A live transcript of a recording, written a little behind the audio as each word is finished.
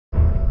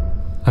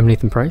I'm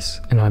Nathan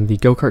Price, and I'm the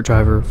go-kart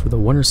driver for the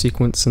wonder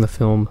sequence in the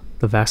film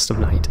The Vast of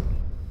Night.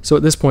 So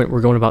at this point, we're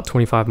going about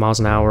 25 miles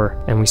an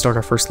hour, and we start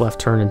our first left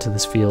turn into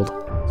this field.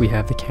 We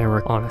have the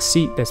camera on a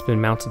seat that's been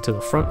mounted to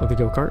the front of the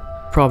go-kart.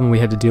 The problem we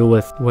had to deal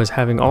with was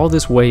having all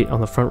this weight on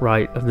the front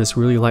right of this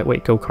really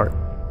lightweight go-kart.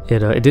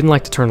 It didn't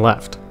like to turn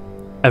left,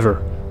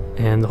 ever,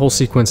 and the whole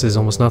sequence is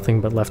almost nothing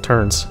but left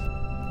turns.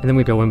 And then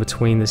we go in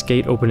between this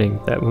gate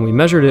opening that when we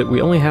measured it, we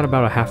only had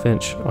about a ½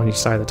 inch on each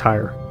side of the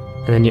tire.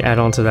 And then you add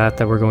on to that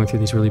we're going through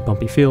these really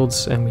bumpy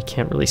fields and we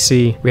can't really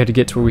see. We had to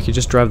get to where we could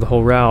just drive the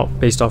whole route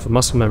based off of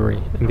muscle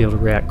memory and be able to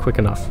react quick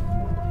enough.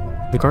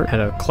 The kart had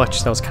a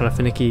clutch that was kind of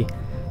finicky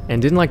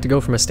and didn't like to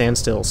go from a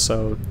standstill,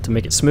 so to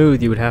make it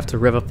smooth you would have to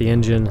rev up the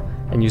engine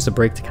and use the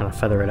brake to kind of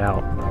feather it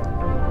out.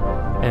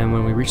 And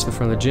when we reached the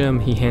front of the gym,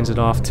 he hands it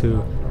off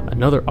to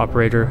another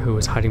operator who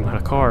was hiding behind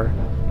a car,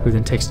 who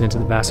then takes it into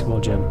the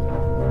basketball gym.